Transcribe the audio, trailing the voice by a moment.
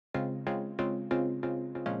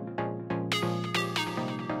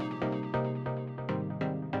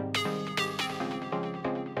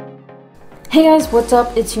Hey guys, what's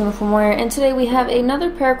up? It's UniformWarrior, and today we have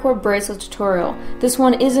another paracord bracelet tutorial. This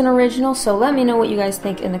one isn't original, so let me know what you guys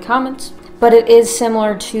think in the comments. But it is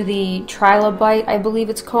similar to the Trilobite, I believe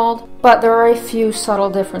it's called, but there are a few subtle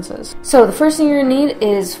differences. So the first thing you're going to need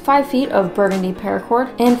is 5 feet of burgundy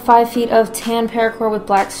paracord and 5 feet of tan paracord with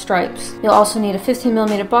black stripes. You'll also need a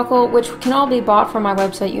 15mm buckle, which can all be bought from my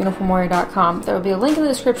website, UniformWarrior.com. There will be a link in the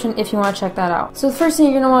description if you want to check that out. So the first thing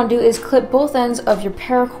you're going to want to do is clip both ends of your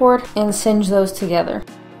paracord and singe those together.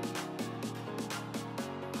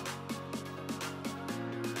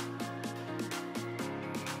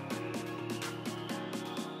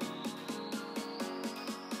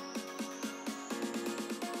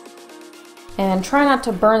 And try not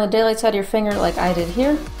to burn the daylights out of your finger like I did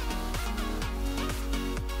here.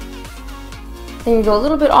 Then you go a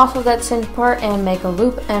little bit off of that singed part and make a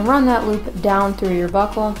loop and run that loop down through your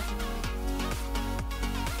buckle.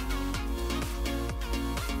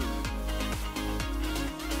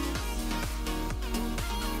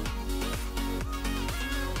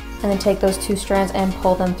 And then take those two strands and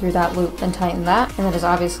pull them through that loop and tighten that. And that is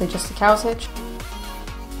obviously just a cow's hitch.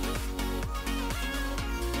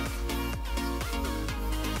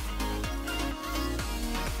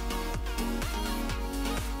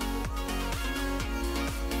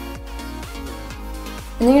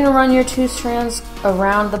 And then you're going to run your two strands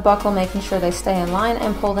around the buckle, making sure they stay in line,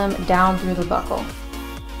 and pull them down through the buckle.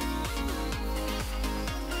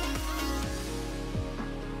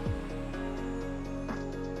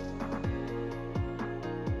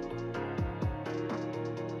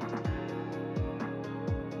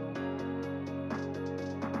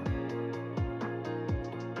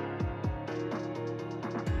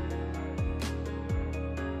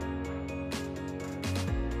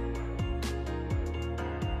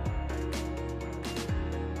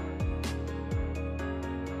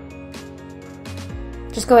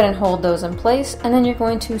 Just go ahead and hold those in place, and then you're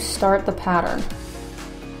going to start the pattern.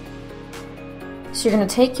 So you're going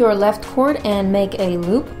to take your left cord and make a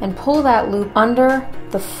loop and pull that loop under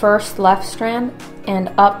the first left strand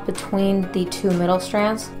and up between the two middle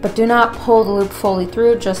strands. But do not pull the loop fully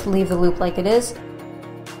through, just leave the loop like it is.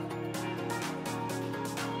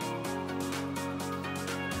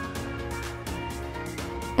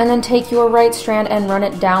 And then take your right strand and run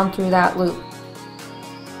it down through that loop.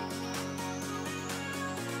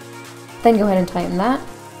 Then go ahead and tighten that.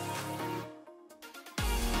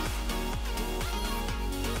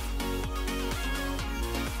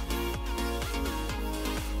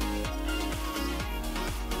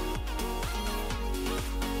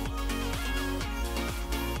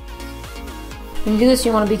 When you do this,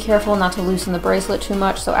 you want to be careful not to loosen the bracelet too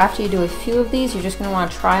much, so after you do a few of these, you're just going to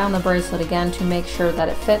want to try on the bracelet again to make sure that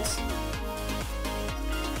it fits.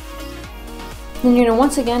 Then you're going to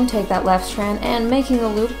once again take that left strand and, making the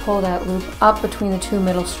loop, pull that loop up between the two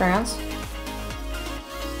middle strands.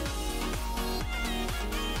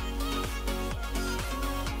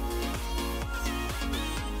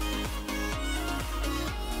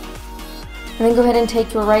 And then go ahead and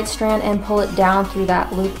take your right strand and pull it down through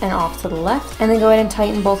that loop and off to the left. And then go ahead and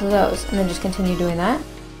tighten both of those, and then just continue doing that.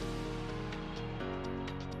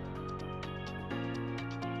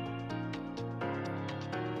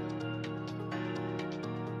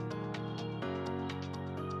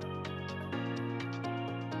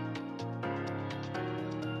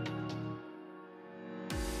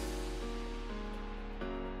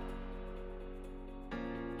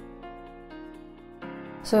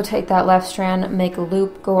 So take that left strand, make a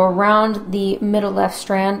loop, go around the middle left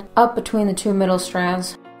strand, up between the two middle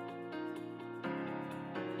strands.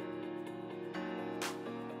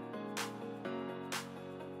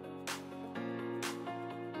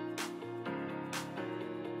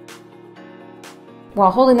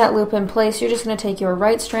 While holding that loop in place, you're just going to take your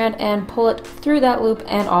right strand and pull it through that loop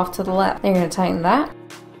and off to the left. Then you're going to tighten that.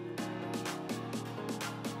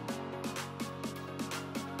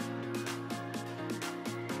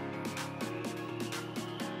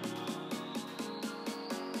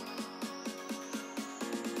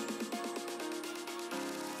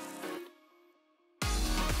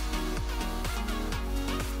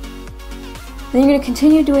 Then you're going to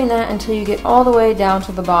continue doing that until you get all the way down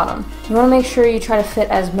to the bottom. You want to make sure you try to fit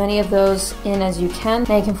as many of those in as you can.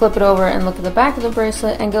 Now you can flip it over and look at the back of the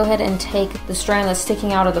bracelet and go ahead and take the strand that's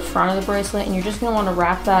sticking out of the front of the bracelet, and you're just going to want to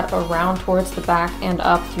wrap that around towards the back and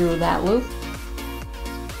up through that loop.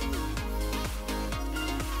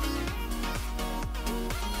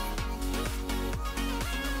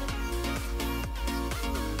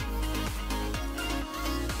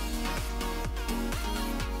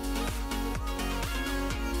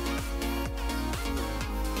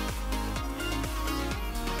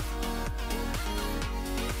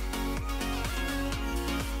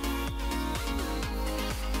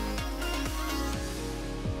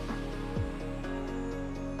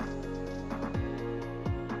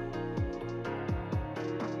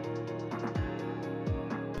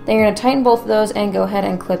 Then you're going to tighten both of those and go ahead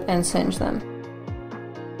and clip and cinch them.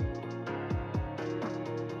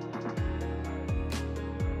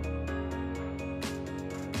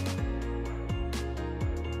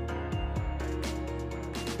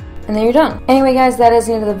 And then you're done. Anyway guys, that is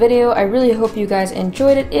the end of the video. I really hope you guys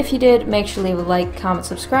enjoyed it. If you did, make sure to leave a like, comment,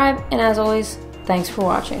 subscribe, and as always, thanks for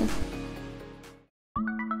watching.